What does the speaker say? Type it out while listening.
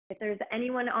If there's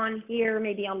anyone on here,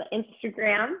 maybe on the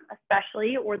Instagram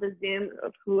especially, or the Zoom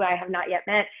of who I have not yet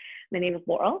met, my name is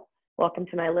Laurel. Welcome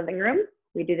to my living room.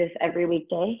 We do this every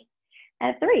weekday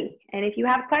at 3. And if you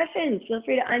have questions, feel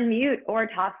free to unmute or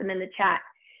toss them in the chat.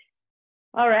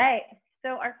 All right,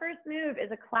 so our first move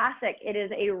is a classic. It is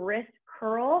a wrist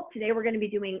curl. Today we're going to be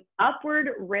doing upward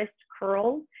wrist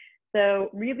curls. So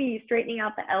really straightening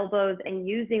out the elbows and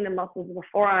using the muscles of the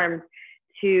forearms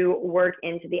to work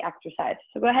into the exercise.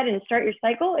 So go ahead and start your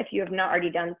cycle if you have not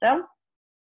already done so.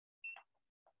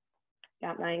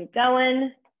 Got mine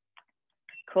going.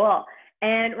 Cool.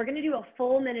 And we're going to do a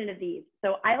full minute of these.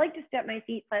 So I like to step my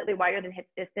feet slightly wider than hip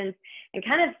distance and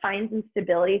kind of find some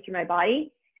stability through my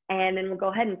body. And then we'll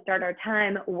go ahead and start our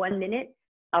time, 1 minute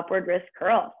upward wrist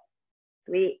curls.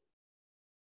 Sweet.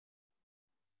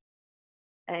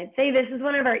 And I'd say this is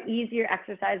one of our easier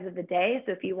exercises of the day.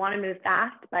 So if you want to move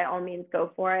fast, by all means,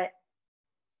 go for it.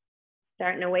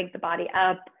 Starting to wake the body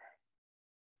up.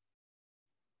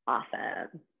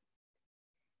 Awesome.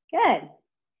 Good.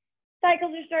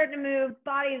 Cycles are starting to move.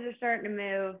 Bodies are starting to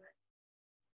move.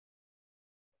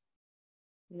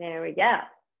 There we go.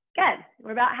 Good.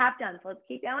 We're about half done, so let's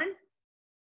keep going.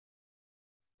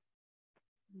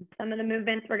 Some of the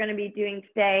movements we're going to be doing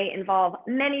today involve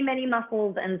many, many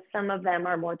muscles, and some of them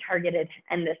are more targeted,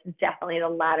 and this is definitely the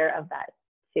latter of that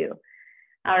too.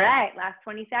 All right, last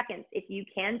 20 seconds. If you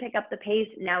can pick up the pace,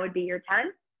 now would be your time.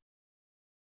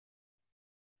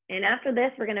 And after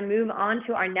this, we're going to move on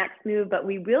to our next move, but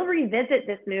we will revisit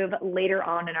this move later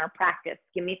on in our practice.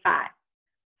 Give me 5,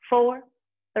 4,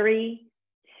 3,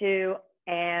 2,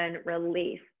 and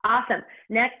release. Awesome.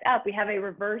 Next up, we have a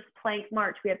reverse plank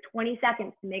march. We have 20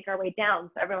 seconds to make our way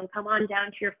down. So everyone come on down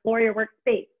to your floor, your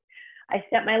workspace. I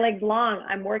step my legs long.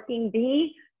 I'm working the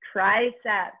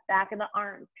tricep, back of the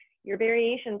arms. Your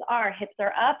variations are hips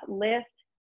are up, lift,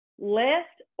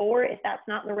 lift, or if that's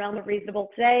not in the realm of reasonable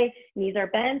today, knees are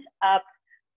bent, up,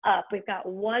 up. We've got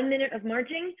 1 minute of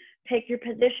marching. Take your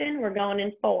position. We're going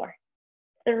in 4,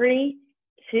 3,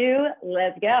 2,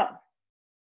 let's go.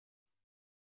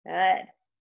 Good.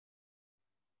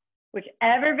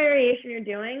 Whichever variation you're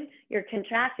doing, you're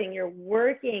contracting, you're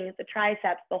working the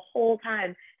triceps the whole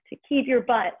time to keep your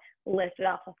butt lifted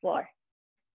off the floor.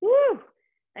 Woo!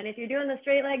 And if you're doing the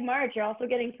straight leg march, you're also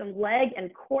getting some leg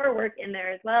and core work in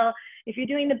there as well. If you're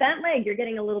doing the bent leg, you're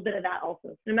getting a little bit of that also.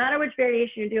 So no matter which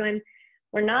variation you're doing,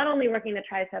 we're not only working the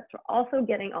triceps, we're also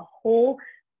getting a whole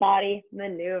body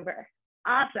maneuver.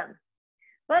 Awesome.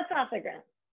 Let's off the ground.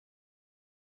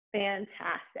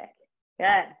 Fantastic.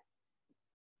 Good.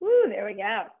 Woo, there we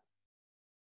go.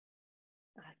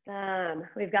 Awesome.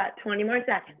 We've got 20 more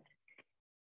seconds.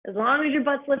 As long as your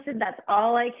butt's lifted, that's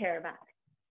all I care about.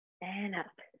 And up.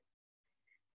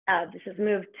 This is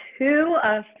move 2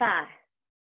 of 5.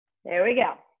 There we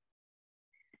go.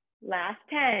 Last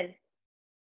 10.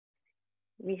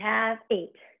 We have 8,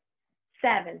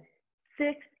 7,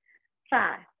 6,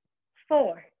 5,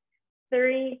 4,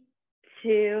 3,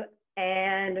 2,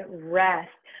 and rest.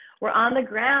 We're on the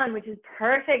ground, which is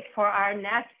perfect for our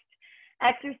next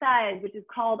exercise, which is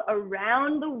called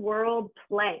Around the World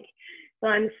Plank. So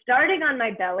I'm starting on my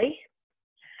belly.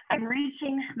 I'm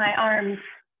reaching my arms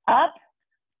up,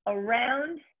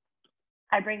 around.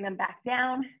 I bring them back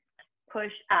down,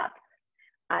 push up.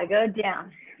 I go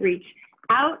down, reach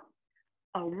out,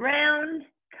 around,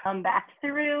 come back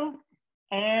through,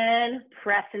 and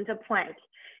press into plank.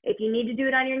 If you need to do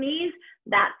it on your knees,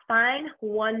 that's fine.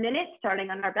 1 minute, starting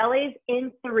on our bellies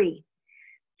in 3,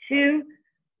 2,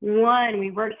 1. We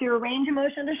work through a range of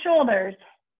motion of the shoulders.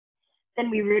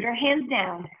 Then we root our hands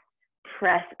down,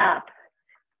 press up,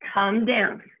 come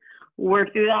down.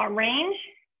 Work through that range,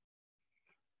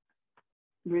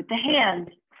 root the hands,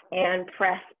 and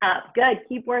press up. Good,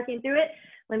 keep working through it.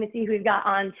 Let me see who we've got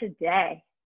on today.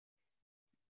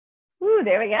 Woo,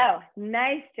 there we go.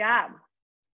 Nice job.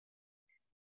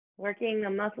 Working the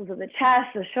muscles of the chest,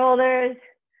 the shoulders.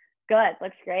 Good,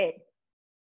 looks great.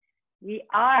 We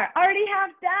are already half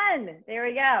done. There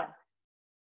we go.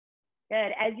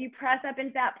 Good, as you press up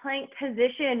into that plank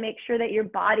position, make sure that your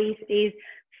body stays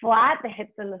flat, the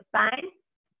hips and the spine.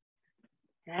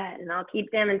 Good, and I'll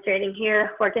keep demonstrating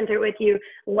here, working through with you.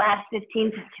 Last 15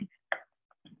 seconds.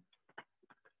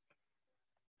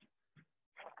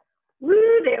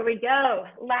 Woo, there we go.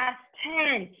 Last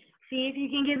 10. See if you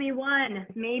can give me 1,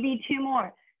 maybe 2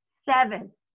 more. 7,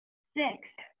 6,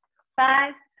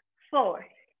 5, 4,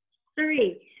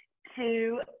 3,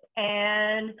 2,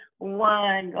 and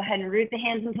 1. Go ahead and root the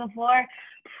hands into the floor.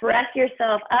 Press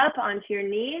yourself up onto your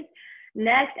knees.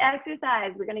 Next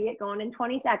exercise, we're going to get going in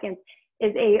 20 seconds,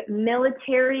 is a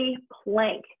military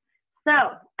plank. So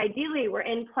ideally, we're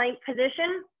in plank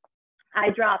position. I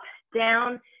drop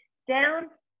down, down,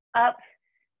 up,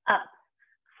 up.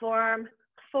 Forearm,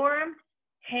 forearm,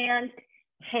 hand,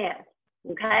 hand.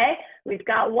 Okay? We've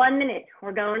got 1 minute.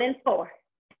 We're going in 4,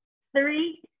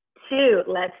 3, 2.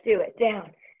 Let's do it. Down,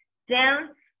 down,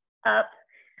 up,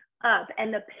 up.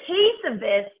 And the pace of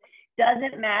this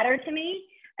doesn't matter to me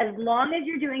as long as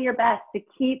you're doing your best to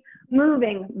keep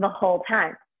moving the whole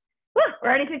time. Woo, we're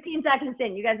already 15 seconds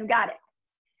in. You guys have got it.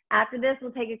 After this,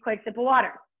 we'll take a quick sip of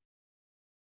water.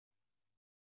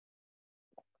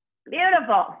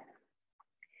 Beautiful.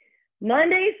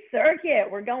 Monday circuit.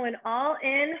 We're going all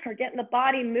in. We're getting the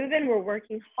body moving. We're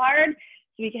working hard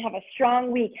so we can have a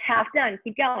strong week. Half done.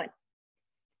 Keep going.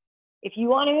 If you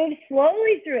want to move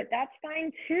slowly through it, that's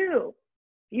fine too.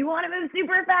 If you want to move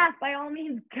super fast, by all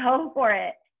means, go for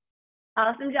it.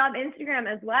 Awesome job,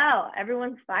 Instagram, as well.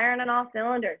 Everyone's firing on all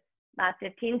cylinders. Last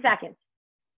 15 seconds.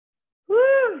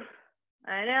 Woo!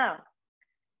 I know.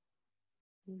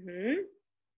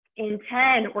 In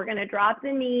 10, we're going to drop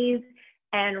the knees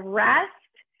and rest,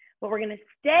 but we're going to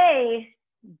stay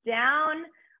down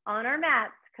on our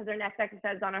mats because our next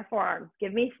exercise is on our forearms.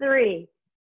 Give me 3,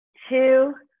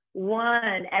 2,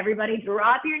 1. Everybody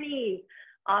drop your knees.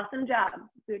 Awesome job.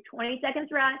 Do 20 seconds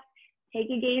rest. Take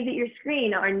a gaze at your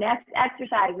screen. Our next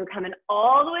exercise, we're coming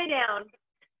all the way down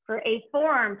for a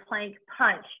forearm plank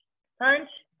punch. Punch,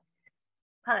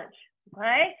 punch,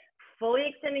 okay? Fully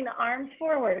extending the arms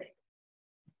forward,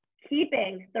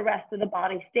 keeping the rest of the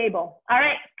body stable. All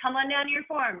right, come on down to your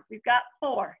forearms. We've got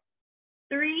 4,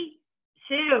 3,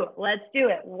 2. Let's do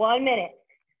it. 1 minute.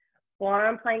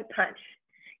 Forearm plank punch.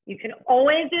 You can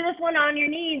always do this one on your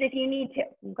knees if you need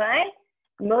to, okay?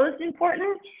 Most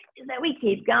important is that we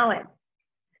keep going.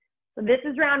 So this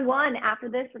is round 1. After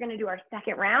this, we're going to do our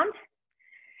second round,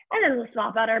 and then we'll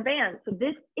swap out our bands. So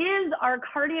this is our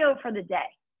cardio for the day.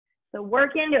 So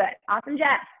work into it. Awesome,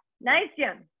 Jeff. Nice,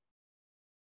 Jim.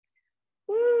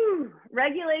 Woo.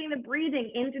 Regulating the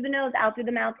breathing in through the nose, out through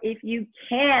the mouth if you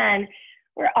can.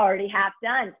 We're already half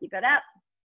done. Keep it up.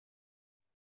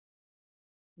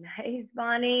 Nice,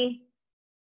 Bonnie.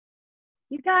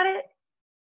 You got it?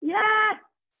 Yeah.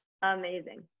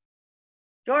 Amazing.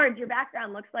 George, your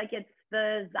background looks like it's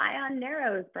the Zion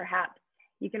Narrows, perhaps.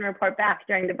 You can report back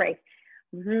during the break.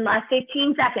 Last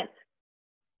 15 seconds.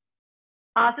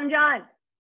 Awesome, John.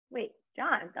 Wait,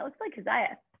 John, that looks like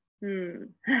Keziah.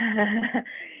 Good.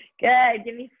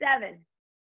 Give me 7,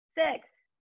 6,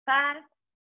 5,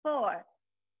 4,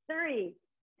 3,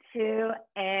 2,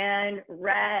 and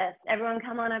rest. Everyone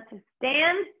come on up to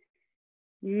stand.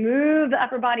 Move the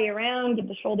upper body around. Give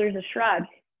the shoulders a shrug.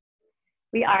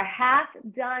 We are half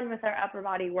done with our upper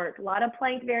body work. A lot of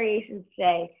plank variations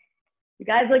today. You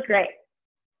guys look great.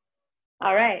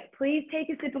 All right, please take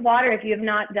a sip of water if you have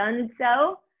not done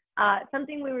so.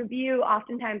 Something we review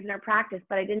oftentimes in our practice,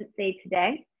 but I didn't say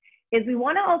today, is we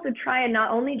want to also try and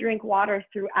not only drink water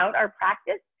throughout our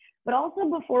practice, but also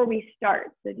before we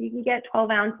start. So if you can get 12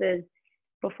 ounces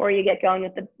before you get going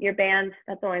with your bands,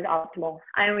 that's always optimal.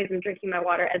 I always am drinking my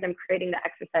water as I'm creating the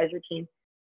exercise routine.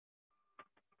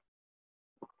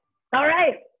 All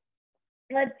right,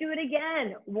 let's do it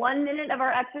again. 1 minute of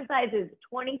our exercises,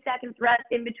 20 seconds rest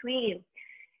in between.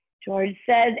 George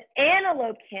says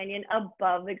Antelope Canyon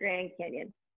above the Grand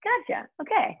Canyon. Gotcha,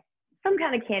 okay. Some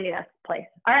kind of canyon place.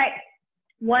 All right,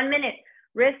 1 minute,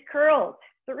 wrist curls.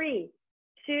 3,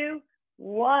 2,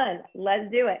 1, let's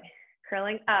do it.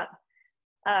 Curling up,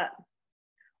 up.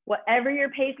 Whatever your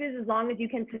pace is, as long as you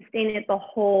can sustain it the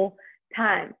whole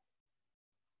time.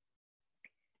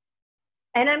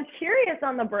 And I'm curious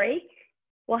on the break,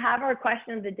 we'll have our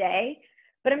question of the day,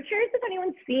 but I'm curious if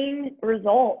anyone's seen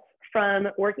results from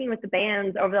working with the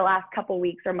bands over the last couple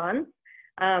weeks or months.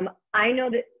 I know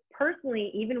that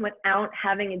personally, even without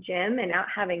having a gym and not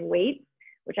having weights,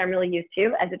 which I'm really used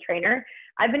to as a trainer,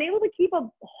 I've been able to keep a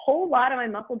whole lot of my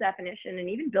muscle definition and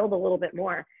even build a little bit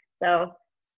more. So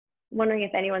I'm wondering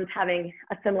if anyone's having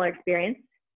a similar experience.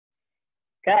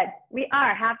 Good, we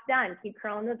are half done. Keep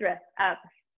curling those wrists up,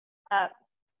 up.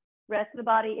 Rest of the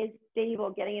body is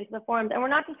stable, getting into the forearms. And we're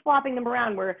not just flopping them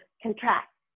around, we're contract,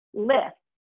 lift,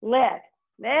 lift.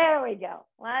 There we go.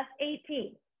 Last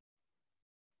 18.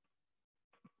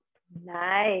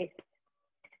 Nice.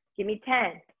 Give me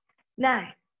 10, 9,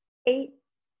 8,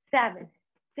 7,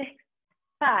 6,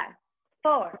 5,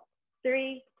 4,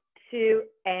 3, 2,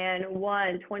 and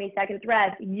 1. 20 seconds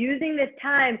rest. Using this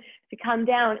time to come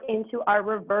down into our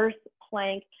reverse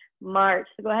plank march.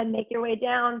 So go ahead and make your way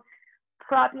down.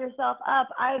 Prop yourself up,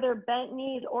 either bent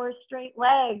knees or straight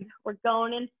legs. We're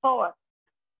going in 4,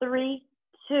 3,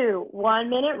 2, 1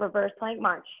 minute, reverse plank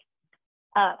march.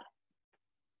 Up,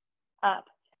 up.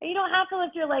 And you don't have to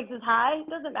lift your legs as high, it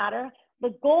doesn't matter.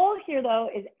 The goal here though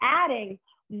is adding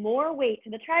more weight to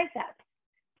the triceps.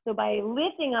 So by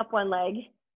lifting up one leg,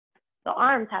 the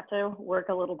arms have to work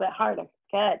a little bit harder.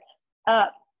 Good,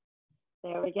 up,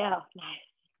 there we go, nice.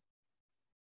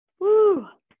 Woo,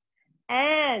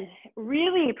 and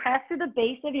really press through the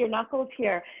base of your knuckles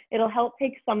here. It'll help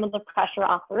take some of the pressure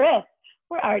off the wrist.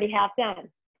 We're already half done.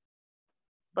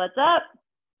 Butts up.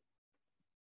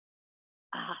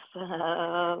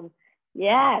 Awesome.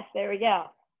 Yes, there we go.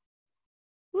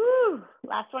 Woo,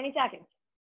 last 20 seconds.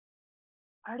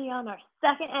 Already on our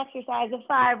second exercise of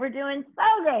 5. We're doing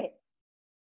so great.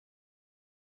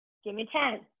 Give me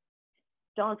 10.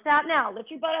 Don't stop now. Lift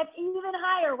your butt up even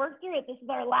higher. Work through it. This is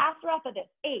our last rep of this.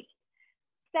 8,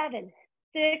 7,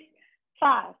 6,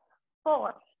 5,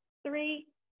 4, 3,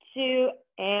 2,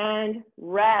 and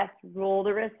rest. Roll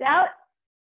the wrist out.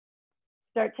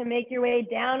 Start to make your way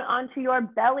down onto your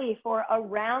belly for a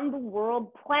round the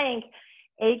world plank,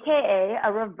 AKA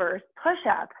a reverse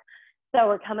push-up. So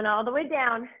we're coming all the way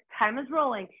down. Time is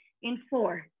rolling in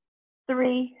 4,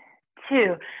 3,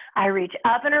 2. I reach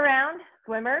up and around.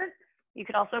 Swimmers, you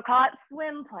could also call it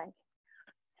swim plank.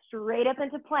 Straight up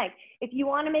into plank. If you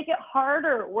want to make it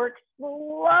harder, work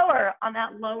slower on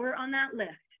that lower on that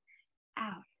lift.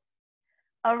 Out,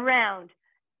 around.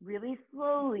 Really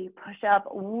slowly push up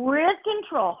with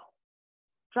control.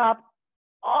 Drop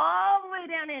all the way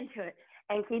down into it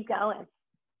and keep going.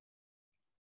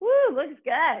 Woo, looks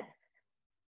good.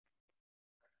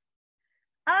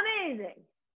 Amazing.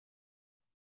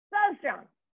 So strong.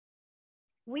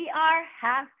 We are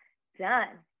half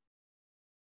done.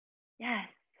 Yes.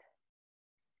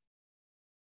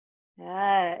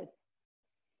 Good.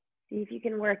 See if you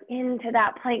can work into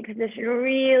that plank position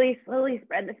really slowly.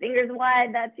 Spread the fingers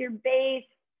wide. That's your base.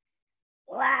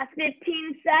 Last 15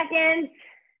 seconds.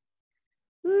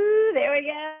 Woo, there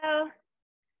we go.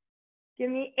 Give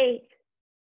me 8,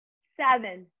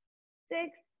 7, 6,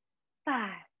 5,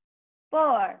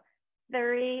 4,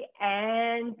 3,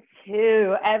 and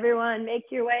 2. Everyone, make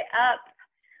your way up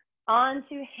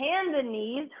onto hands and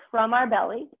knees from our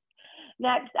belly.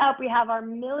 Next up, we have our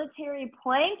military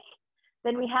plank.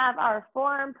 Then we have our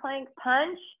forearm plank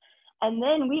punch. And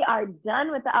then we are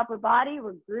done with the upper body.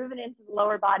 We're grooving into the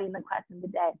lower body in the question of the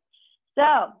day.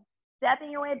 So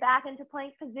stepping your way back into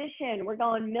plank position. We're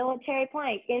going military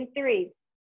plank in 3,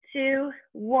 2,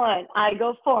 1. I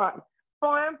go forearm,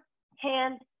 forearm,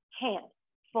 hand, hand,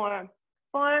 forearm,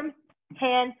 forearm,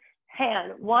 hand,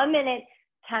 hand. 1 minute,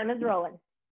 time is rolling.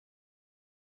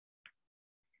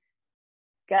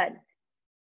 Good.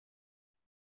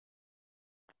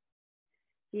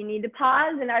 If you need to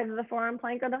pause in either the forearm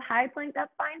plank or the high plank,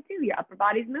 that's fine too. Your upper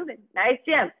body's moving. Nice,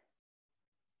 Jim.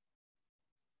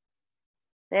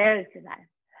 There's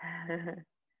that.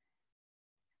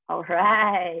 All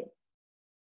right.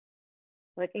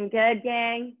 Looking good,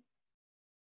 gang.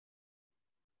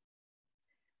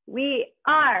 We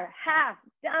are half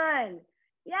done.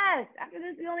 Yes, after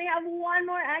this, we only have one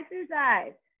more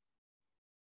exercise.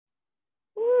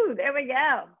 Woo, there we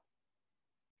go.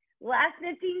 Last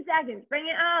 15 seconds, bring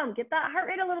it on. Get that heart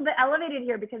rate a little bit elevated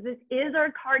here because this is our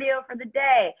cardio for the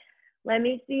day. Let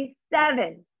me see,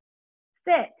 7,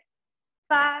 6,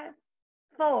 5,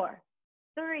 4,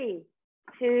 3,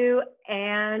 2,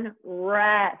 and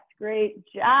rest. Great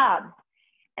job.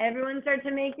 Everyone start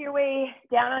to make your way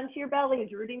down onto your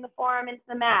bellies, rooting the forearm into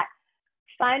the mat.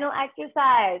 Final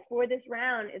exercise for this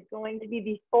round is going to be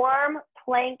the forearm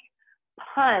plank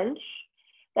punch.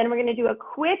 Then we're going to do a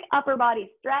quick upper body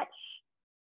stretch,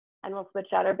 and we'll switch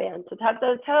out our band. So tuck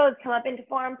those toes, come up into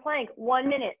forearm plank. 1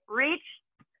 minute. Reach,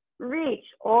 reach,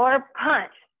 or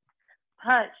punch.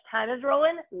 Punch. Time is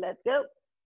rolling. Let's go.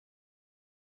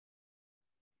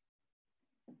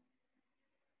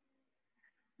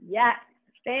 Yes,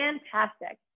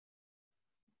 fantastic.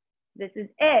 This is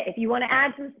it. If you want to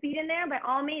add some speed in there, by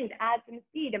all means, add some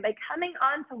speed. And by coming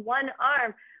onto one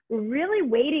arm, we're really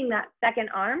weighting that second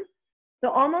arm. So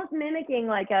almost mimicking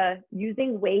like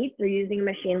using weights or using a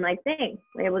machine-like thing.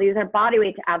 We're able to use our body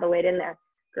weight to add the weight in there.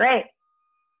 Great.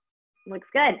 Looks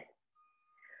good.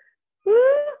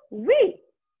 Woo-wee.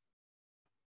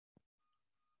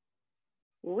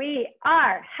 We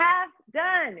are half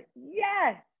done.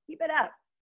 Yes, keep it up.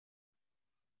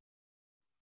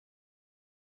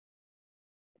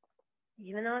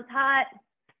 Even though it's hot,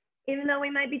 even though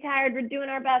we might be tired, we're doing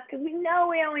our best because we know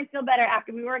we always feel better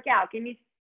after we work out. Give me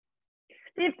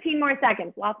 15 more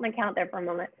seconds. Lost my count there for a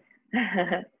moment.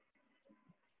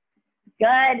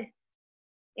 Good.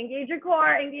 Engage your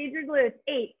core, engage your glutes.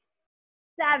 8,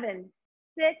 7,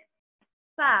 6,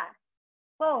 5,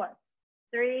 4,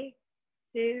 3,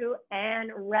 2,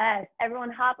 and rest.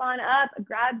 Everyone hop on up,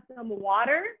 grab some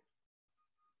water.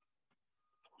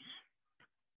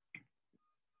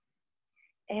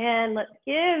 And let's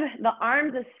give the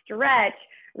arms a stretch.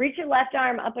 Reach your left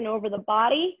arm up and over the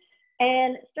body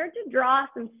and start to draw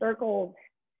some circles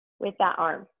with that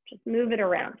arm. Just move it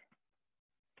around.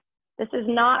 This is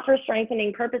not for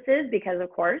strengthening purposes because, of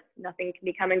course, nothing can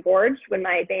become engorged when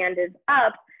my band is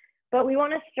up, but we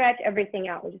want to stretch everything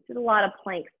out. We just did a lot of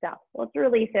plank stuff. Let's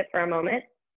release it for a moment.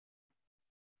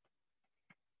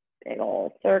 Big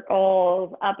old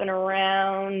circles up and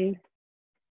around.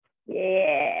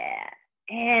 Yeah.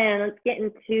 And let's get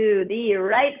into the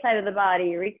right side of the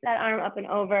body. Reach that arm up and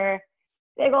over.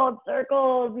 Big old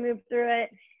circles, move through it.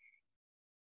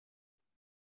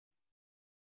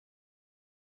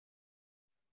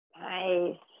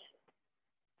 Nice.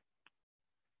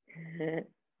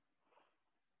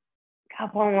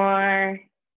 Couple more.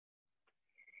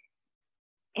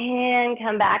 And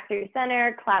come back through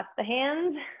center, clasp the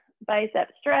hands, bicep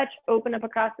stretch, open up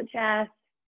across the chest.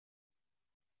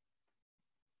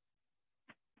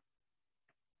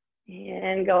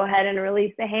 And go ahead and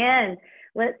release the hands.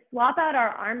 Let's swap out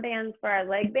our armbands for our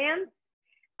leg bands.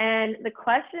 And the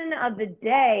question of the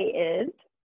day is,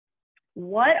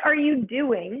 what are you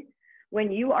doing when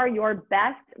you are your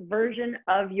best version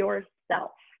of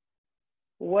yourself?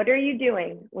 What are you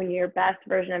doing when you're best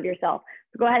version of yourself?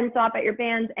 So go ahead and swap out your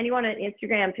bands. Anyone on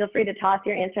Instagram, feel free to toss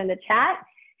your answer in the chat.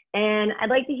 And I'd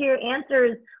like to hear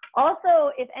answers.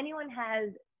 Also, if anyone has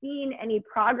seen any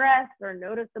progress or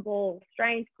noticeable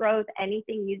strength, growth,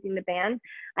 anything using the band,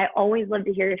 I always love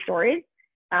to hear your stories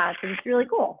because it's really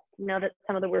cool to know that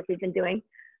some of the work we've been doing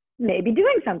may be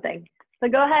doing something. So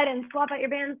go ahead and swap out your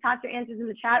bands, toss your answers in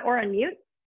the chat or unmute,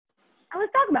 and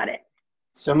let's talk about it.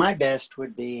 So my best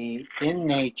would be in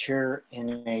nature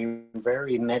in a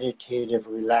very meditative,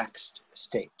 relaxed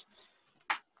state.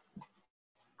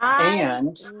 I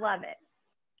love it.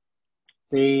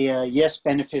 The yes,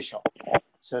 beneficial.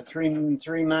 So three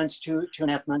months, two and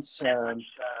a half months,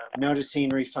 noticing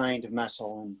refined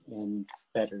muscle and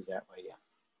better that way, yeah.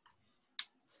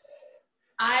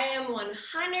 I am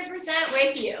 100%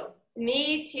 with you.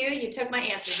 Me too, you took my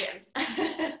answer, Jim.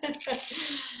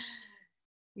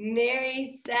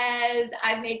 Mary says,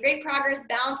 I've made great progress.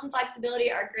 Balance and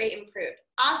flexibility are great improved.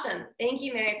 Awesome. Thank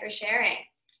you, Mary, for sharing.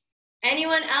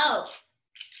 Anyone else?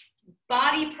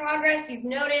 Body progress you've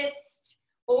noticed?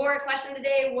 Or question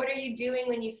today, what are you doing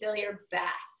when you feel your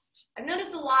best? I've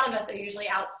noticed a lot of us are usually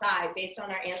outside based on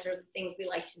our answers of things we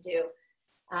like to do.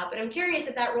 But I'm curious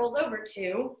if that rolls over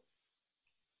to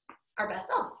our best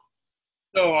selves.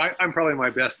 So I'm probably my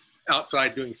best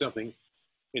outside doing something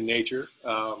in nature.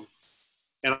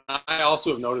 And I also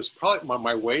have noticed probably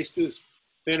my waist is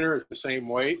thinner at the same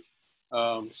weight.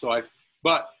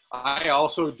 But I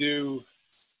also do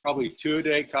probably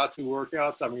 2-a-day KAATSU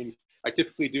workouts. I mean, I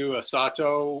typically do a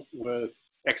Sato with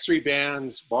X3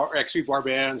 bands, X3 bar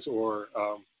bands, or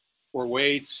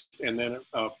weights, and then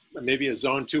maybe a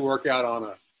zone 2 workout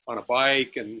on a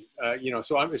bike, and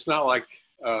so it's not like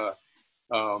or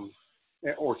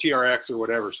TRX or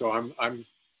whatever. So I'm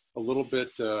a little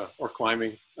bit or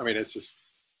climbing. I mean, it's just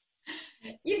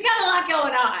you've got a lot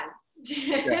going on.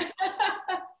 Yeah.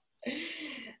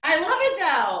 I love it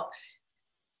though.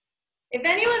 If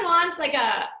anyone wants like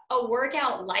a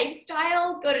workout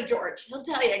lifestyle, go to George. He'll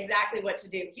tell you exactly what to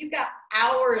do. He's got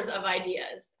hours of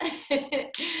ideas.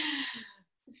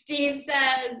 Steve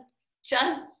says,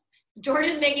 George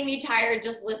is making me tired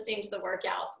just listening to the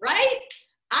workouts, right?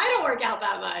 I don't work out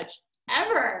that much,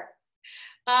 ever.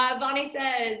 Bonnie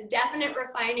says, definite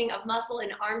refining of muscle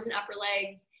in arms and upper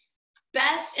legs.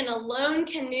 Best in a lone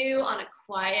canoe on a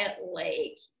quiet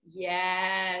lake.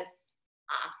 Yes,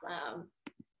 awesome.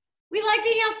 We like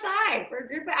being outside. We're a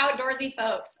group of outdoorsy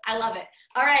folks. I love it.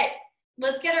 All right,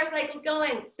 let's get our cycles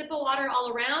going. Sip of water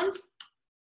all around,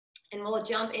 and we'll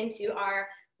jump into our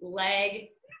leg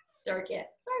circuit.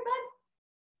 Sorry,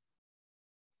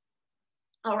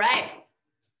 bud. All right,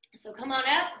 so come on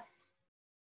up.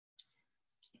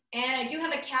 And I do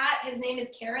have a cat. His name is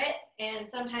Carrot, and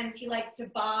sometimes he likes to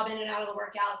bob in and out of the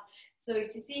workouts. So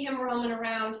if you see him roaming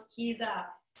around, he's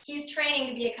training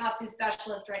to be a KAATSU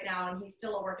specialist right now, and he's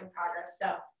still a work in progress.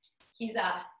 So he's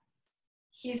a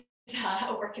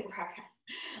work in progress.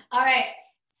 All right,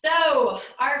 so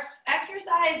our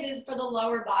exercises for the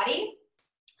lower body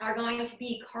are going to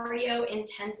be cardio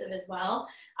intensive as well.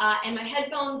 And my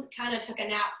headphones kind of took a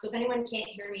nap, so if anyone can't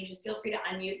hear me, just feel free to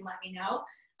unmute and let me know.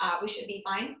 We should be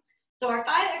fine. So our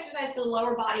 5 exercises for the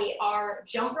lower body are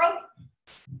jump rope.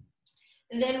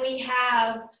 Then we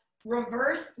have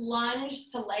reverse lunge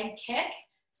to leg kick.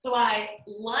 So I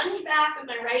lunge back with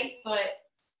my right foot,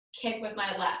 kick with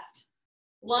my left.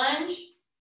 Lunge,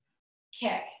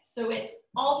 kick. So it's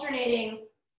alternating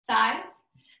sides.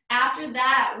 After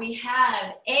that, we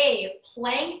have a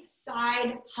plank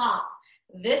side hop.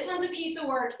 This one's a piece of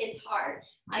work, it's hard.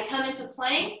 I come into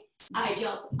plank, I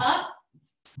jump up,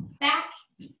 back,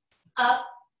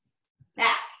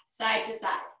 side to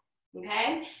side,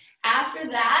 okay? After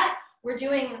that, we're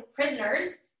doing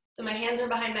prisoners. So my hands are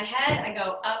behind my head, I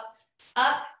go up,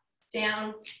 up,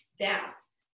 down, down,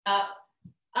 up,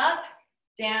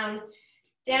 down,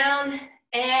 down,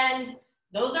 and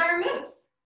those are our moves,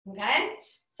 okay?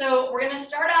 So we're gonna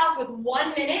start off with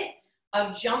 1 minute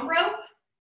of jump rope,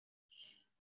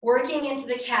 working into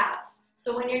the calves.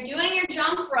 So when you're doing your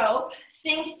jump rope,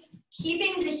 think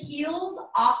keeping the heels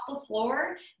off the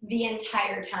floor the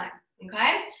entire time,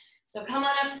 okay? So come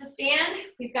on up to stand.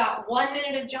 We've got 1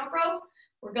 minute of jump rope.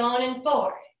 We're going in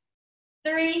 4,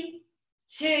 3,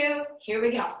 2, here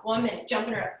we go. 1 minute,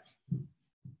 jumping rope.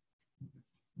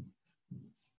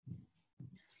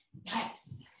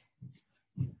 Nice.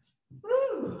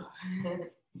 Woo.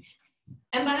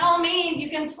 And by all means, you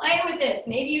can play with this.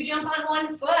 Maybe you jump on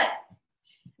 1 foot.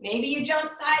 Maybe you jump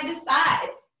side to side.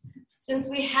 Since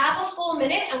we have a full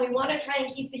minute and we want to try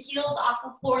and keep the heels off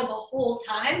the floor the whole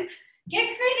time,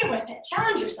 get creative with it.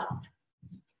 Challenge yourself.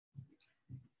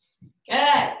 Good.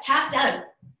 Half done.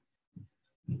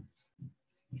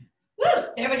 Woo,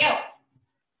 there we go.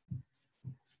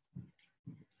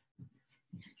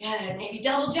 Good. Maybe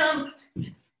double jump.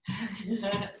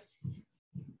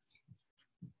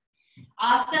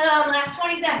 Awesome. Last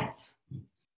 20 seconds.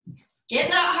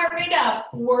 Getting that heart rate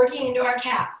up, working into our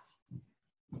calves.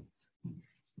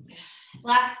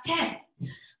 Last 10.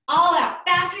 All out.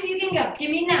 Fast as you can go.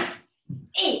 Give me 9,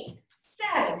 8,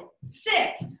 7,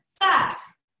 6, 5,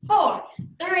 4,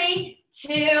 3,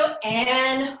 2,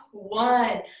 and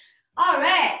 1. All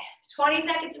right. 20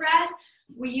 seconds rest.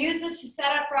 We use this to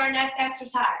set up for our next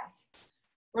exercise.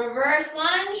 Reverse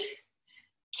lunge,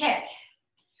 kick.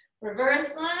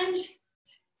 Reverse lunge,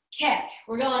 kick.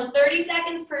 We're going 30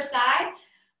 seconds per side.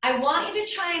 I want you to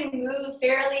try and move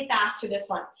fairly fast for this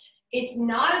one. It's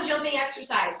not a jumping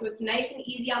exercise, so it's nice and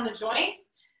easy on the joints,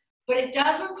 but it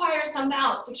does require some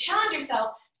balance. So challenge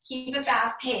yourself, keep a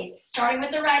fast pace. Starting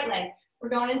with the right leg. We're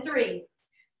going in 3,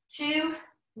 2,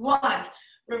 1.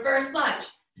 Reverse lunge,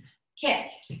 kick.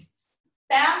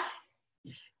 Back,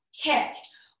 kick.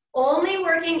 Only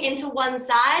working into one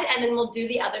side, and then we'll do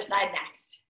the other side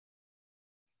next.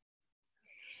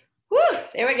 Woo,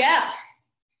 there we go.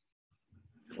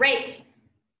 Great.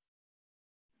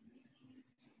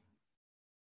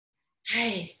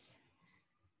 Nice.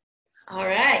 All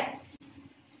right.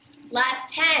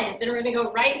 Last 10, then we're gonna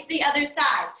go right to the other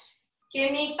side.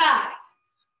 Give me 5,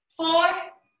 4,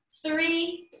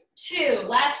 3, 2.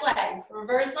 Left leg,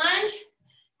 reverse lunge,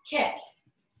 kick,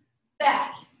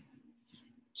 back,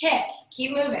 kick.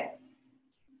 Keep moving.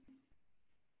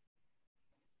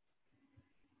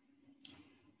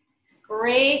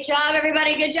 Great job,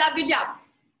 everybody. Good job, good job.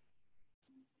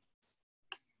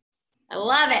 I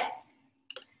love it.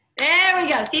 There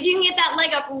we go. See if you can get that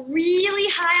leg up really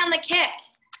high on the kick.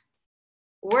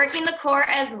 Working the core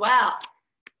as well.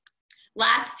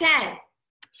 Last 10.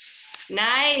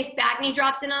 Nice. Back knee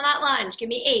drops in on that lunge. Give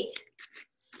me 8,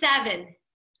 7,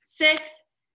 6,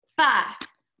 5,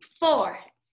 4,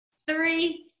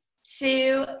 3,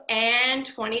 2, and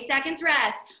 20 seconds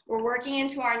rest. We're working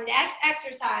into our next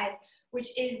exercise, which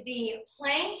is the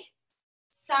plank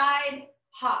side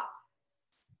hop.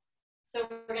 So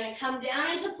we're going to come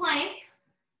down into plank,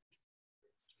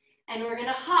 and we're going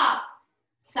to hop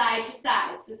side to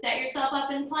side. So set yourself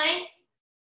up in plank.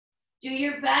 Do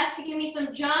your best to give me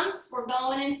some jumps. We're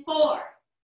going in 4,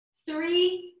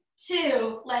 3,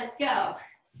 2, let's go.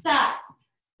 Side,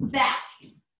 back,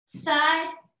 side,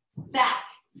 back.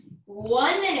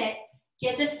 1 minute.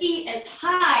 Get the feet as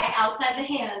high outside the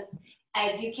hands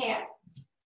as you can.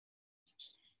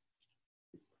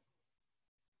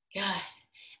 Good.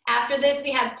 After this,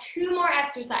 we have 2 more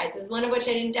exercises, one of which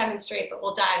I didn't demonstrate, but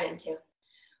we'll dive into.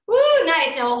 Woo,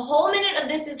 nice. Now, a whole minute of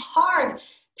this is hard.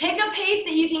 Pick a pace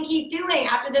that you can keep doing.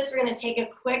 After this, we're going to take a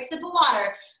quick sip of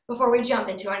water before we jump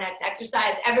into our next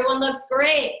exercise. Everyone looks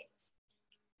great.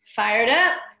 Fired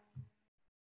up.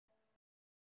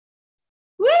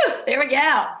 Woo, there we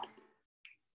go.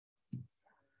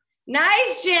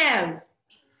 Nice, Jim.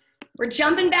 We're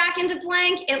jumping back into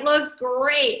plank. It looks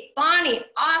great. Bonnie,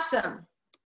 awesome.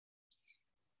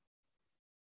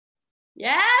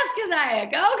 Yes,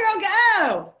 Keziah, go, girl,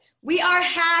 go. We are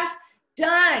half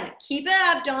done. Keep it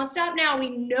up, don't stop now. We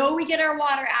know we get our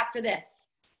water after this.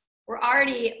 We're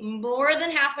already more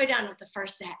than halfway done with the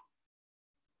first set.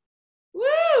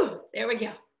 Woo! There we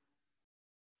go.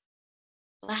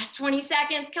 Last 20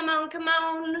 seconds. Come on, come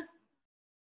on.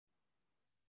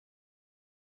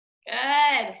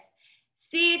 Good.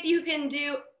 See if you can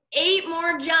do 8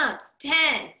 more jumps.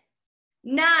 10,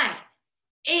 9,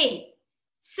 8,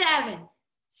 7,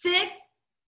 6,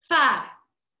 5,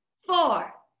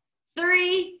 4,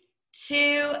 3,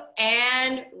 2,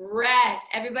 and rest.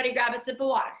 Everybody grab a sip of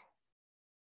water.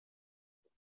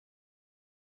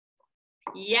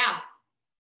 Yeah.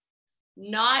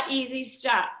 Not easy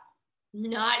stuff.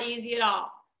 Not easy at all.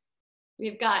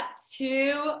 We've got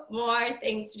 2 more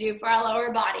things to do for our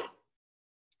lower body.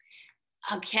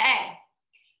 Okay.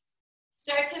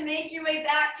 Start to make your way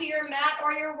back to your mat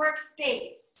or your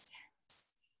workspace.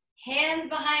 Hands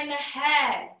behind the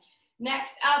head.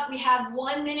 Next up, we have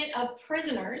 1 minute of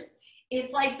prisoners.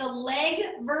 It's like the leg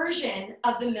version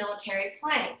of the military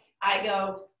plank. I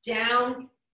go down,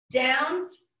 down,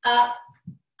 up,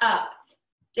 up,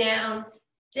 down,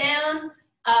 down,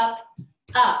 up,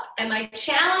 up. And my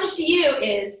challenge to you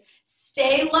is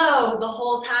stay low the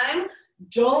whole time.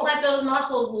 Don't let those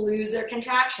muscles lose their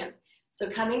contraction. So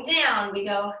coming down, we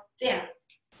go down,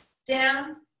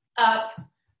 down, up,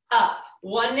 up.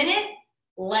 1 minute,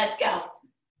 let's go.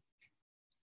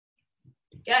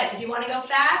 Good. If you want to go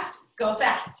fast, go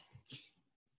fast.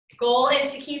 Goal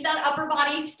is to keep that upper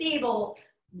body stable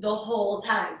the whole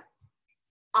time.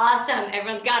 Awesome.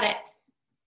 Everyone's got it.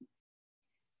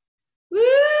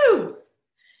 Woo!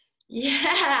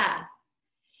 Yeah.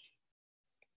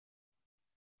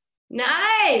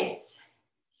 Nice.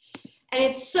 And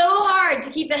it's so hard to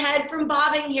keep the head from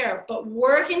bobbing here, but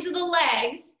work into the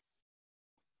legs.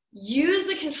 Use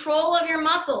the control of your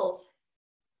muscles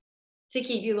to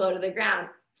keep you low to the ground.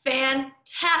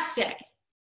 Fantastic.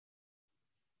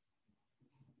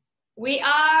 We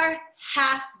are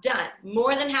half done,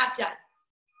 more than half done.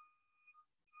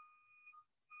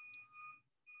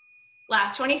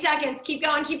 Last 20 seconds, keep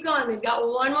going, keep going. We've got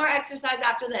 1 more exercise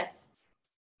after this.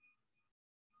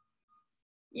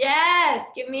 Yes,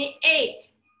 give me 8,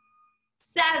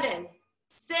 7,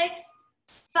 6,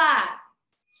 5,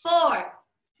 4,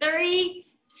 3,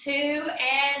 2,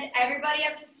 and everybody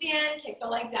up to stand, kick the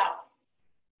legs out.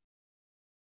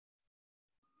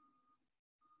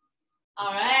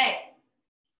 All right,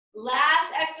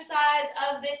 last exercise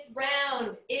of this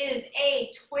round is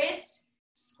a twist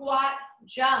squat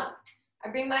jump. I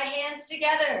bring my hands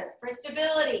together for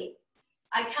stability.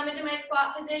 I come into my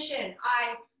squat position.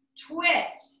 I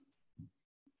twist,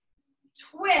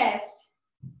 twist,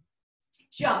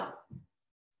 jump.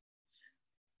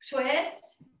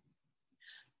 Twist,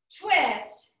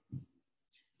 twist,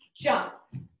 jump.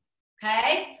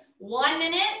 Okay, 1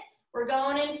 minute. We're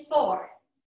going in 4,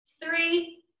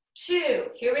 3, 2.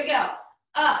 Here we go.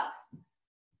 Up,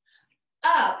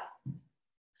 up,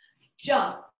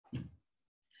 jump.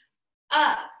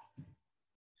 Up,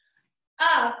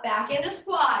 up, back into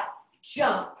squat,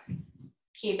 jump.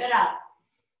 Keep it up.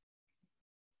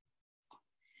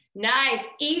 Nice.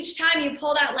 Each time you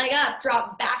pull that leg up,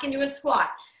 drop back into a squat.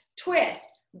 Twist,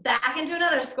 back into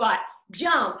another squat.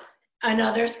 Jump,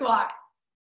 another squat.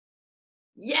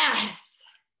 Yes.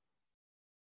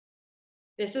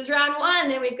 This is round 1.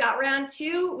 Then we've got round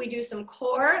 2. We do some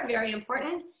core, very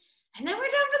important. And then we're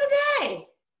done for the day.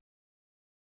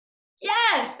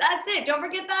 Yes, that's it. Don't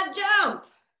forget that jump.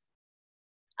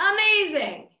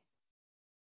 Amazing.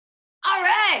 All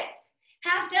right,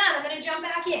 half done. I'm gonna jump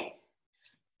back in.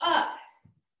 Up,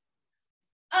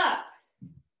 up,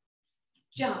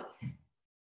 jump.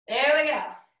 There we go.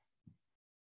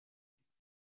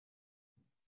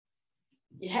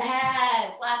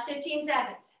 Yes, last 15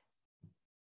 seconds.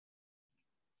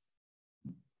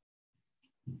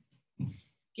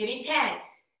 Give me 10,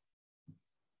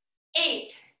 8,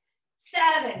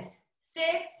 7, 6,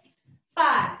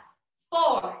 5,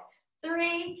 4,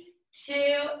 3,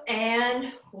 2,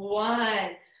 and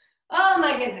 1. Oh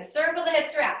my goodness, circle the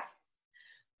hips around.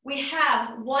 We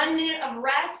have 1 minute of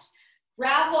rest.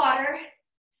 Grab water,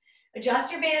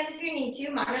 adjust your bands if you need to.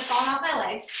 Mine are falling off my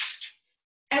legs.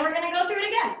 And we're gonna go through it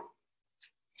again.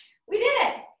 We did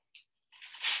it.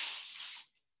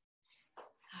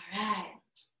 All right.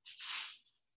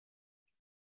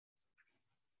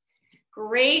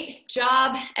 Great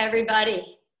job,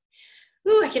 everybody.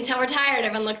 Ooh, I can tell we're tired.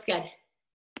 Everyone looks good.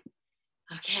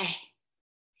 Okay.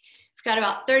 We've got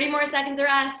about 30 more seconds of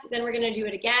rest. Then we're going to do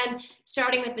it again,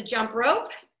 starting with the jump rope.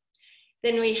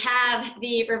 Then we have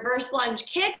the reverse lunge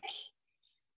kick,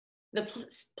 the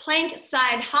plank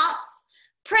side hops,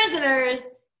 prisoners,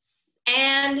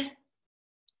 and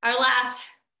our last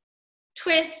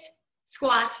twist,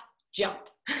 squat, jump.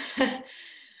 A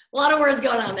lot of words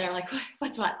going on there, like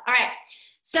what's what? All right,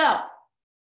 so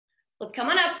let's come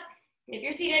on up if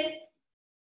you're seated.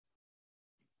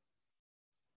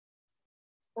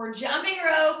 We're jumping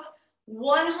rope,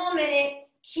 1 whole minute,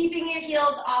 keeping your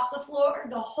heels off the floor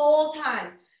the whole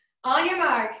time. On your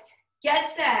marks,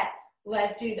 get set,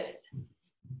 let's do this.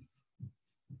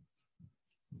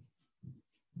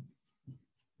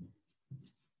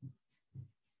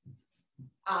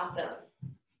 Awesome.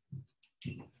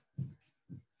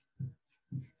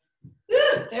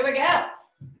 Woo, there we go.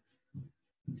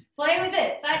 Play with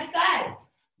it, side to side.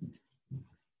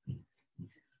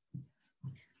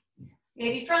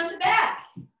 Maybe front to back.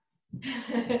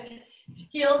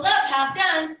 Heels up, half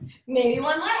done. Maybe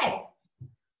one leg.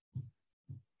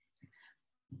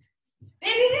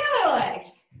 Maybe the other leg.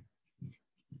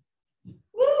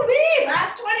 Woo-wee,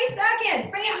 last 20 seconds.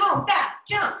 Bring it home, fast,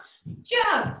 jump,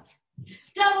 jump.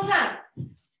 Double time.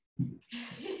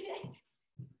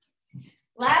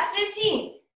 Last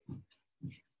 15.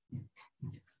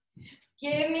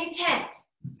 Give me 10,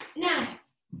 9,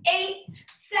 8,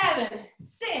 7,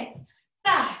 6,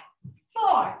 5,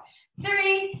 4,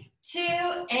 3, 2,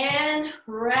 and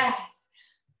rest.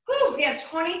 Whew, we have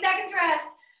 20 seconds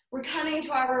rest. We're coming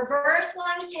to our reverse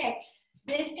lunge kick,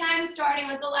 this time starting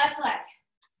with the left leg.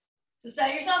 So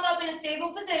set yourself up in a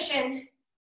stable position.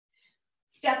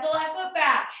 Step the left foot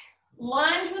back.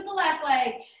 Lunge with the left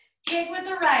leg. Kick with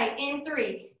the right in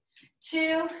 3,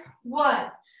 2,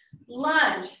 1.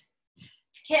 Lunge,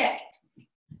 kick,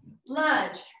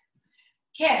 lunge,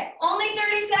 kick. Only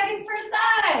 30 seconds per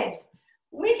side.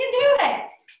 We can do it.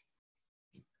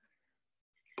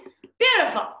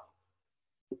 Beautiful.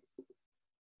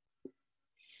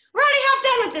 We're already half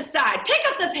done with this side. Pick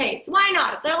up the pace. Why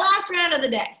not? It's our last round of the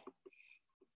day.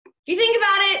 If you think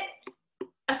about it,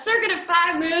 a circuit of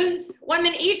 5 moves, 1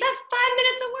 minute each, that's 5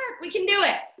 minutes of work. We can do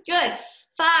it. Good.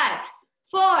 5,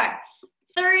 4,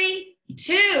 3,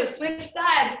 2. Switch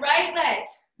sides. Right leg.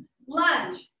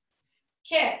 Lunge.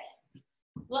 Kick.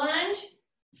 Lunge.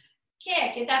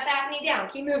 Kick. Get that back knee down.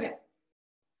 Keep moving.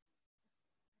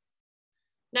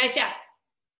 Nice job.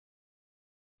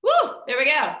 Woo! There we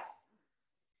go.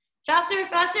 Faster,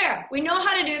 faster. We know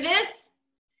how to do this.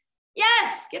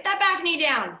 Yes. Get that back knee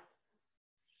down.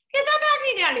 Get that back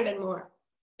knee down even more.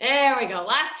 There we go.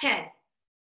 Last 10.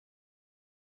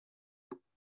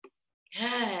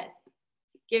 Good.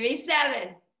 Give me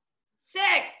 7, 6,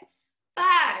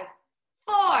 5,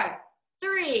 4,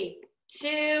 3,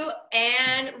 2,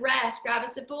 and rest. Grab a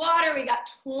sip of water. We got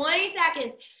 20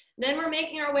 seconds. Then we're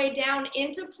making our way down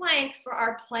into plank for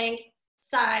our plank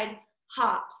side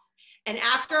hops. And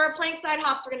after our plank side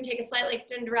hops, we're going to take a slightly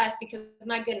extended rest because,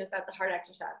 my goodness, that's a hard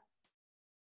exercise.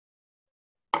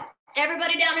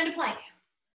 Everybody down into plank.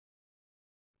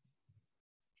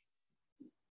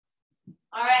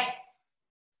 All right.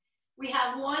 We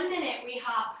have 1 minute. We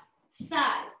hop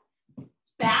side,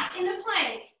 back into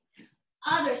plank,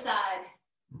 other side,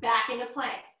 back into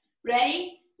plank.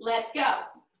 Ready? Let's go.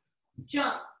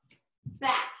 Jump,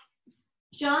 back,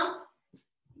 jump,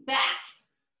 back.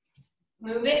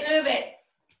 Move it, move it.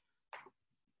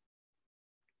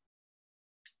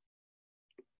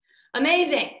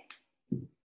 Amazing.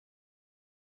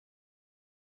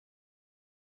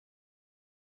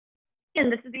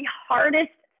 And this is the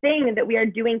hardest thing that we are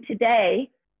doing today.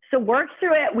 So work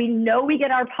through it. We know we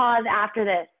get our pause after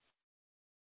this.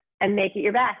 And make it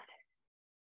your best.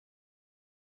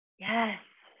 Yes.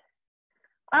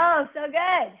 Oh, so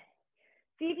good.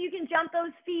 See if you can jump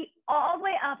those feet all the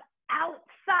way up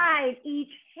outside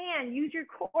each hand. Use your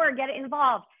core, get it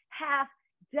involved. Half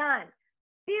done.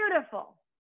 Beautiful.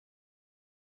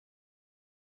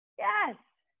 Yes.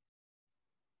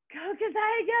 Go, Keziah,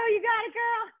 go. You got it,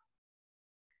 girl.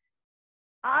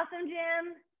 Awesome,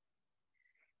 Jim.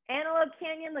 Antelope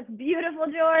Canyon looks beautiful,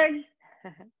 George.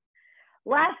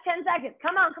 Last 10 seconds.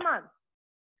 Come on, come on.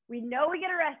 We know we get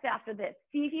a rest after this.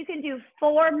 See if you can do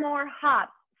 4 more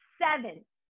hops. 7,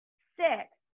 6,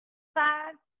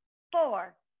 5,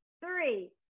 4, 3,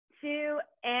 2,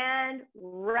 and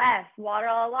rest. Water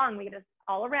all along. We get a,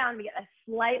 all around. We get a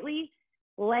slightly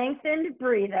lengthened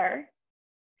breather.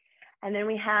 And then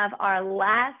we have our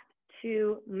last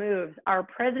 2 moves, our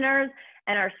prisoners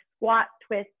and our squat,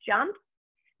 twist, jump.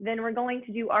 Then we're going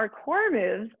to do our core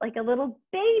moves like a little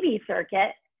baby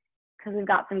circuit because we've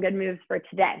got some good moves for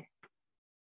today.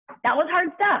 That was hard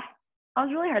stuff. That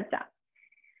was really hard stuff.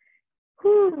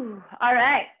 Whew. All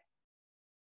right.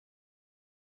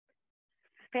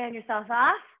 Fan yourself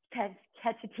off.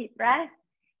 Catch a deep breath.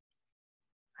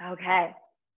 Okay.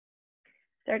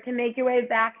 Start to make your way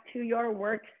back to your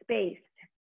workspace.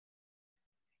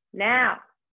 Now,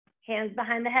 Hands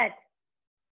behind the head.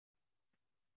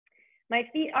 My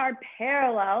feet are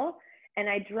parallel and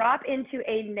I drop into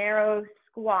a narrow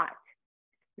squat.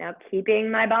 Now keeping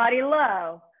my body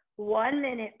low, 1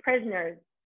 minute, prisoners.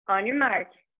 On your mark,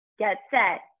 get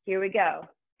set, here we go.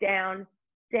 Down,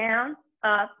 down,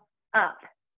 up, up,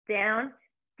 down,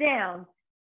 down.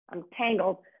 I'm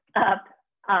tangled, up,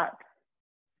 up.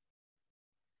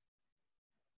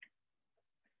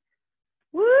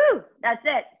 Woo, that's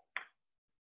it.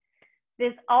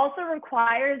 This also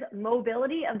requires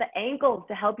mobility of the ankles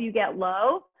to help you get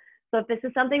low. So if this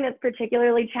is something that's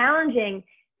particularly challenging,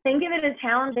 think of it as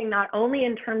challenging not only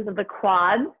in terms of the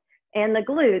quads and the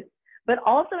glutes, but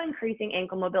also increasing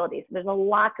ankle mobility. So there's a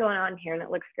lot going on here and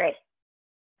it looks great.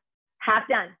 Half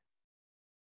done.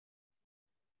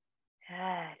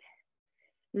 Good.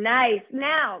 Nice.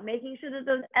 Now, making sure that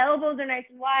those elbows are nice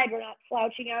and wide. We're not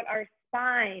slouching out our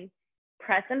spine.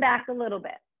 Press them back a little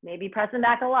bit. Maybe press them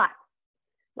back a lot.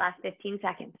 Last 15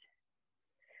 seconds.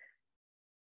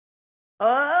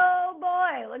 Oh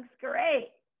boy, looks great.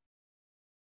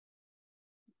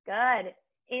 Good.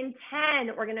 In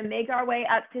 10, we're gonna make our way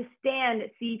up to stand.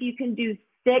 See if you can do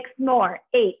 6 more.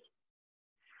 8,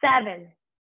 7,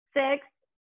 6,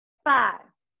 5,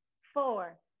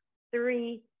 4,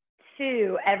 3,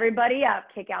 2. Everybody up,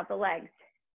 kick out the legs.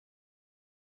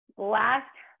 Last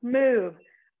move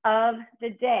of the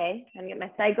day. I'm gonna get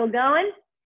my cycle going.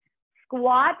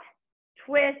 Squat,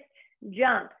 twist,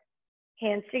 jump.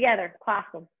 Hands together,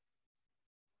 clasp them.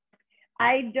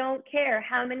 I don't care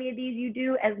how many of these you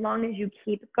do as long as you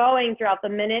keep going throughout the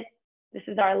minute. This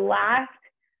is our last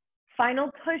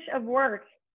final push of work,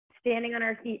 standing on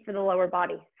our feet for the lower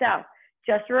body. So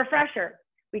just a refresher,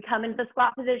 we come into the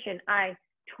squat position. I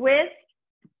twist,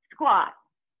 squat,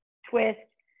 twist,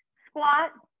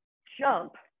 squat,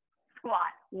 jump,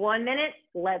 squat. 1 minute,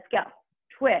 let's go.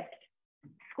 Twist,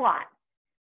 squat,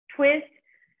 twist,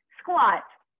 squat,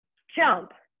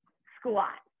 jump,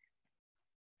 squat.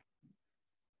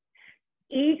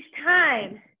 Each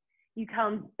time you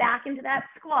come back into that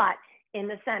squat in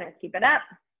the center, keep it up.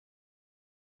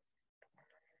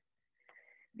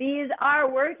 These are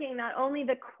working not only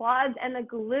the quads and the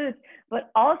glutes,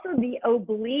 but also the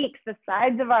obliques, the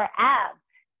sides of our abs,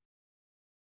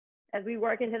 as we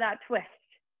work into that twist.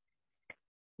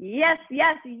 Yes,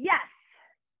 yes, yes.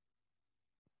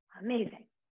 Amazing.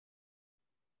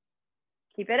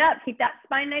 Keep it up. Keep that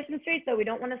spine nice and straight so we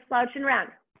don't want to slouch and round.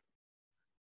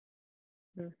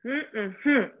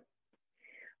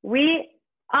 We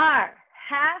are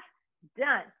half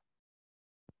done.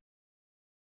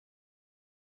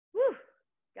 Whew,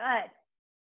 good.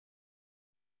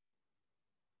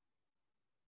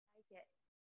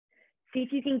 See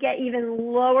if you can get even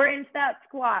lower into that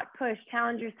squat. Push,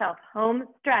 challenge yourself. Home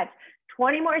stretch.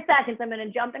 20 more seconds. I'm going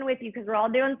to jump in with you because we're all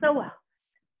doing so well.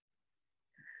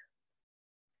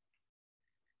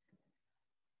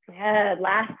 Good.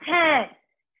 Last 10.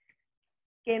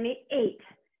 Give me 8,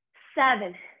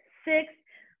 7, 6,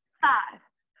 5,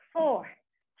 4,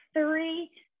 3,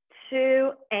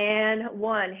 2, and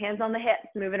 1. Hands on the hips.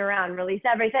 Move it around. Release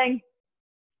everything.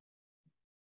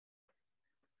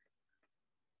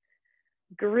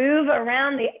 Groove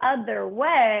around the other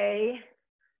way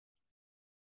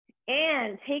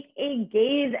and take a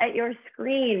gaze at your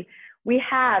screen. We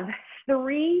have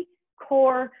 3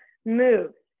 core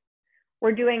moves.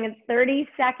 We're doing 30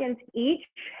 seconds each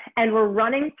and we're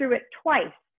running through it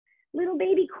twice. Little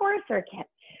baby core circuit.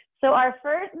 So our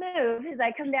first move is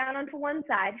I come down onto one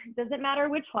side, doesn't matter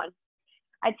which one.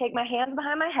 I take my hands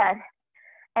behind my head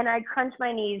and I crunch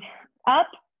my knees up,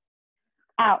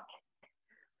 out,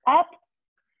 up,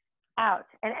 out.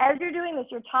 And as you're doing this,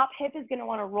 your top hip is going to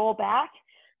want to roll back.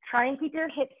 Try and keep your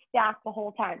hips stacked the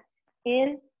whole time.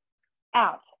 In,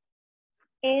 out,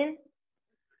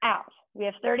 out. We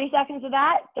have 30 seconds of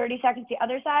that, 30 seconds the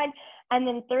other side, and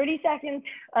then 30 seconds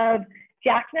of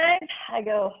jackknife. I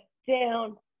go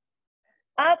down,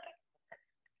 up,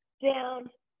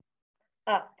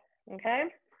 okay?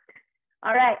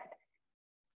 All right,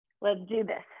 let's do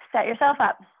this. Set yourself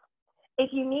up.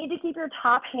 If you need to keep your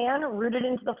top hand rooted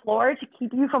into the floor to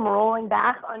keep you from rolling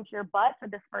back onto your butt for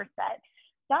this first set,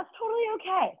 that's totally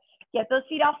okay. Get those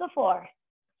feet off the floor.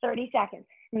 30 seconds.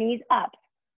 Knees up,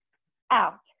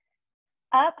 out,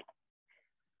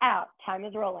 out. Time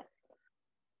is rolling.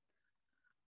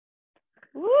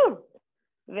 Woo!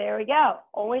 There we go.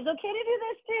 Always okay to do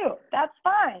this too. That's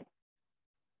fine.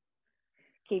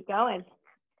 Keep going.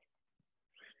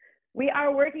 We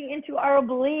are working into our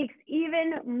obliques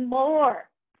even more.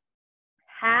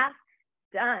 Half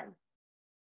done.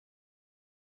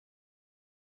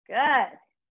 Good.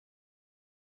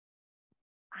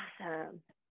 Awesome.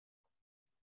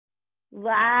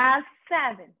 Last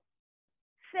 7,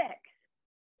 6,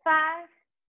 5,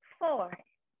 4,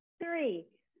 3,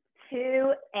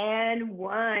 2, and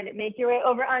 1. Make your way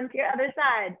over onto your other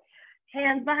side.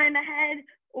 Hands behind the head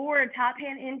or top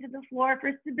hand into the floor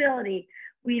for stability.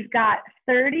 We've got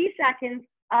 30 seconds,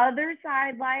 other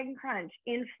side lying crunch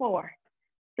in 4,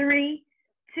 3,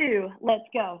 2, let's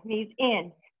go. Knees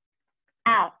in,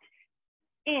 out,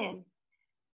 in,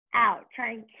 out.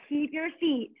 Try and keep your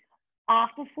feet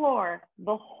off the floor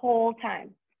the whole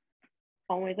time.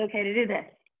 Always okay to do this.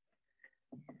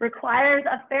 Requires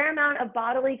a fair amount of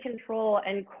bodily control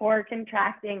and core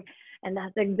contracting, and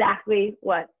that's exactly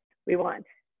what we want.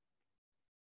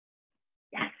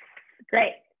 Yes,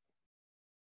 great.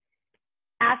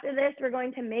 After this, we're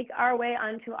going to make our way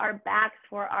onto our backs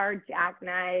for our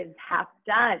jackknives. Half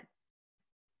done.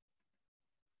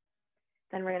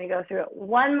 Then we're going to go through it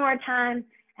one more time,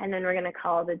 and then we're going to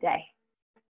call it a day.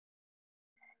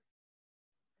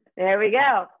 There we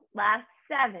go. Last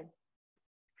 7,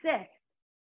 6,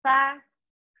 5,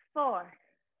 4,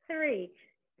 3,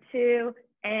 2,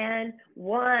 and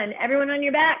 1. Everyone on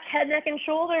your back, head, neck, and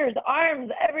shoulders,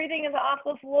 arms, everything is off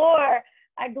the floor.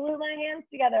 I glue my hands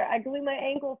together. I glue my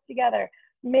ankles together,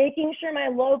 making sure my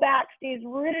low back stays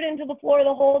rooted into the floor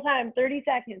the whole time. 30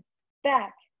 seconds.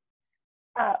 Back,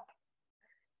 up,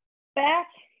 back,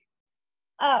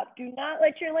 up. Do not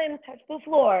let your limbs touch the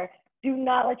floor. Do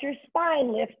not let your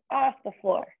spine lift off the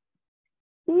floor.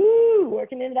 Ooh,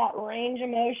 working into that range of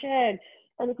motion.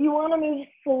 And if you want to move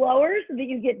slower so that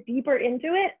you get deeper into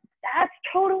it, that's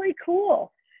totally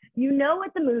cool. You know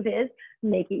what the move is,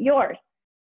 make it yours.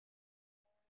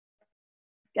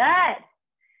 Good.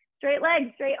 Straight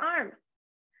legs, straight arms.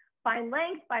 Find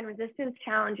length, find resistance,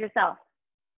 challenge yourself.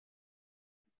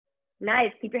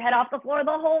 Nice, keep your head off the floor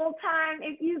the whole time.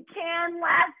 If you can,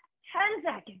 last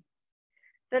 10 seconds.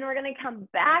 Then we're gonna come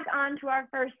back onto our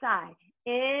first side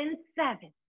in 7,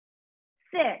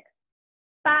 6,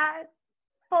 5,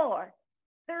 4,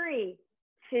 3,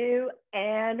 2,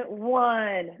 and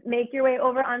 1. Make your way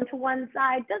over onto one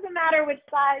side. Doesn't matter which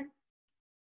side.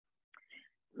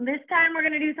 This time we're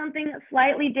gonna do something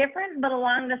slightly different, but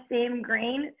along the same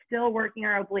grain, still working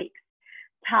our obliques.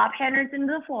 Top hand roots into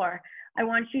the floor. I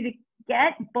want you to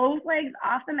get both legs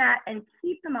off the mat and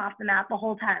keep them off the mat the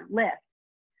whole time. Lift,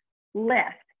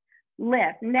 lift,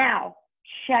 lift. Now,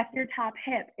 check your top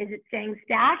hip. Is it staying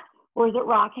stacked or is it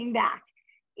rocking back?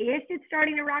 If it's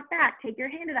starting to rock back, take your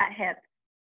hand to that hip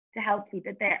to help keep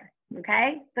it there,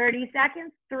 okay? 30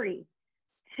 seconds, 3,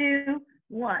 2,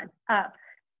 1, up,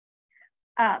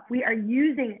 up. We are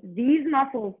using these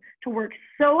muscles to work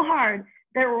so hard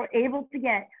that we're able to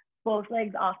get both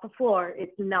legs off the floor.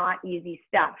 It's not easy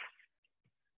stuff.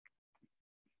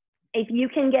 If you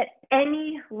can get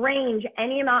any range,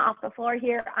 any amount off the floor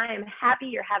here, I am happy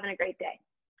you're having a great day.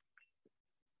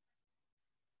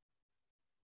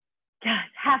 Yes,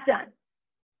 half done.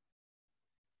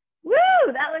 Woo,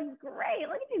 that looks great.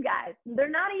 Look at you guys. They're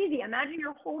not easy. Imagine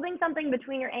you're holding something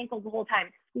between your ankles the whole time.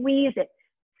 Squeeze it.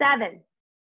 7,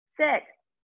 6,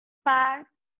 5,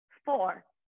 4,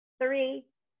 3,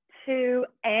 2,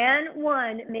 and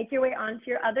 1. Make your way onto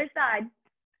your other side.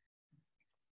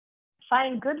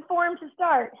 Find good form to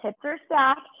start. Hips are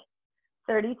stacked.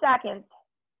 30 seconds.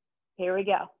 Here we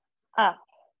go. Up,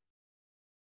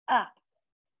 up.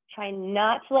 Try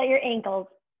not to let your ankles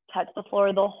touch the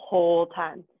floor the whole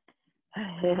time.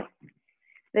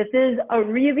 This is a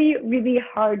really, really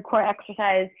hardcore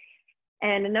exercise,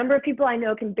 and a number of people I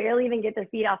know can barely even get their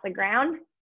feet off the ground.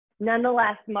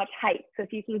 Nonetheless, much height. So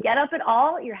if you can get up at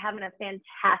all, you're having a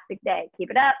fantastic day.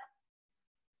 Keep it up.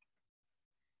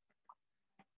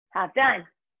 Half done.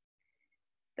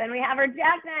 Then we have our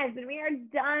jackknives, and we are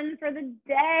done for the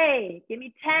day. Give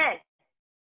me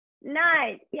 10,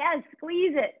 9, yes,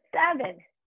 squeeze it. 7,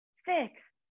 6,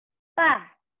 5,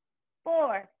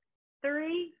 4,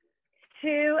 3,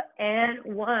 2, and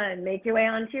 1. Make your way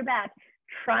onto your back.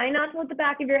 Try not to let the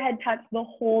back of your head touch the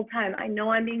whole time. I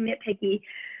know I'm being nitpicky,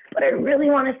 but I really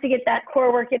want us to get that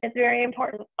core work in. It's very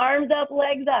important. Arms up,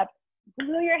 legs up.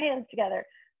 Glue your hands together.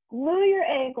 Glue your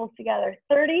ankles together.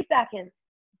 30 seconds.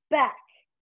 Back,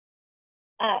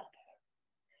 up,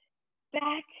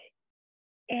 back,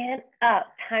 and up.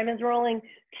 Time is rolling.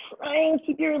 Try and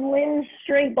keep your limbs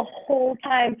straight the whole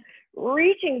time.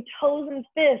 Reaching toes and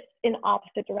fists in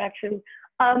opposite directions.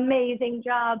 Amazing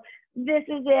job. This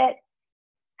is it.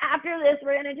 After this,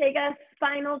 we're going to take a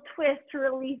spinal twist to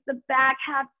release the back.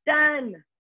 Half done.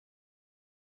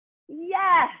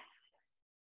 Yes.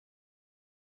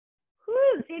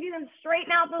 Whew, see if you can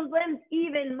straighten out those limbs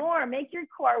even more. Make your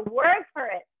core work for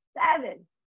it. 7,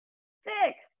 6,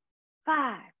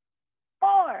 5,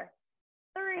 4,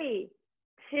 3,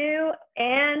 2,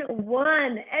 and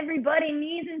 1. Everybody,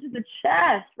 knees into the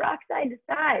chest, rock side to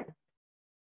side.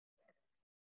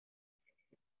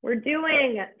 We're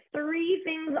doing 3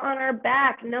 things on our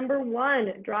back. Number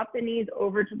 1, drop the knees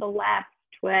over to the left,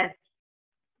 twist.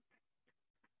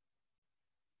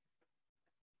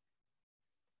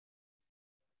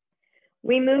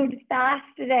 We moved fast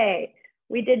today.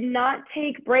 We did not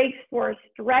take breaks for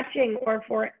stretching or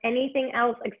for anything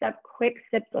else except quick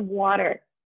sips of water.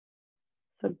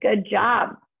 So good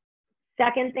job.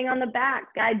 Second thing on the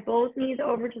back, guide both knees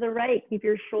over to the right. Keep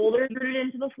your shoulders rooted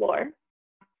into the floor.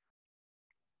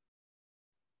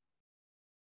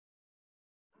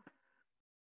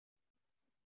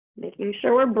 Making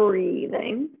sure we're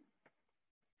breathing.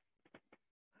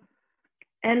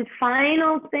 And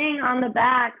final thing on the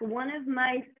back, one of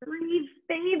my 3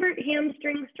 favorite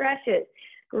hamstring stretches.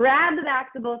 Grab the backs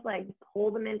of both legs,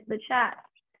 pull them into the chest.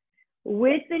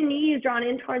 With the knees drawn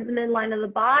in towards the midline of the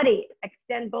body,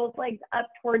 extend both legs up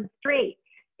towards straight.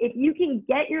 If you can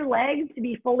get your legs to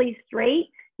be fully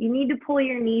straight, you need to pull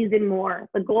your knees in more.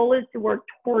 The goal is to work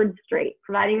towards straight,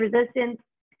 providing resistance,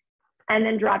 and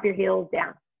then drop your heels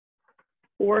down.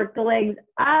 Work the legs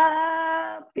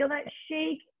up, feel that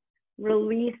shake.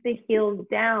 Release the heels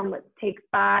down. Let's take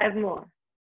 5 more.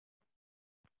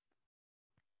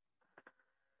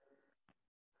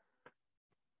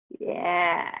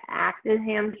 Yeah, active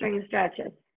hamstring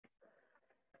stretches.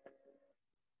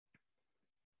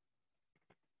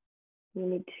 We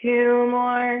need 2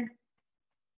 more.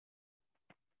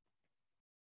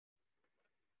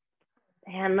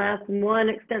 And last one,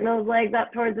 extend those legs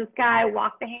up towards the sky.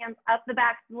 Walk the hands up the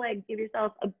backs of the legs. Give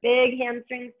yourself a big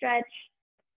hamstring stretch.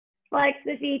 Flex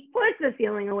the feet, push the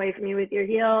ceiling away from you with your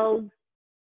heels.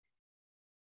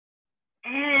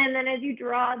 And then as you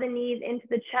draw the knees into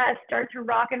the chest, start to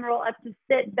rock and roll up to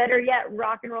sit. Better yet,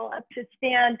 rock and roll up to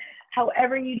stand.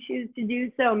 However you choose to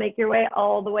do so, make your way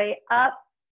all the way up.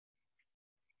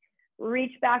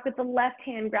 Reach back with the left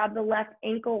hand, grab the left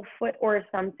ankle, foot, or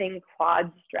something,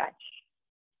 quad stretch.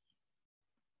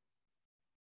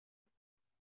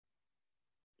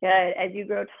 Good. As you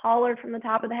grow taller from the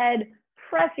top of the head,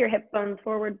 press your hip bones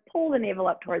forward, pull the navel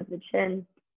up towards the chin.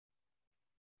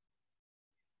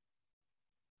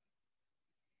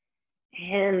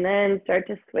 And then start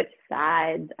to switch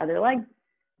sides, other leg.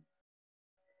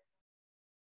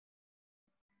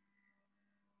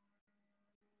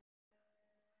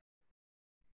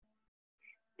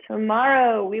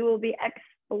 Tomorrow, we will be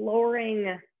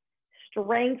exploring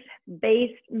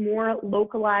strength-based, more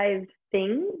localized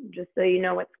things, just so you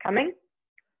know what's coming.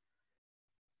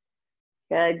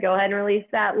 Good, go ahead and release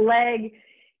that leg.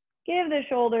 Give the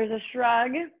shoulders a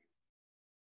shrug.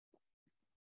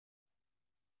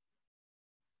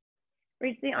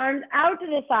 Reach the arms out to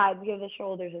the sides, give the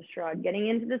shoulders a shrug, getting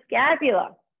into the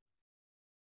scapula.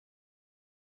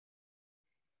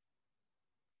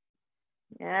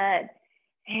 Good,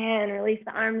 and release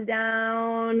the arms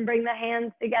down, bring the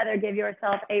hands together, give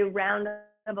yourself a round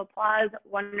of applause.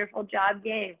 Wonderful job,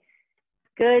 gang.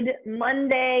 Good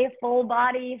Monday, full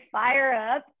body, fire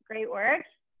up. Great work.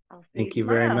 Thank you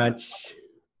very much.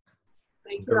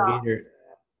 Thank Go you all. Gator.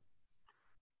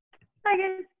 Bye,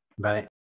 guys. Bye.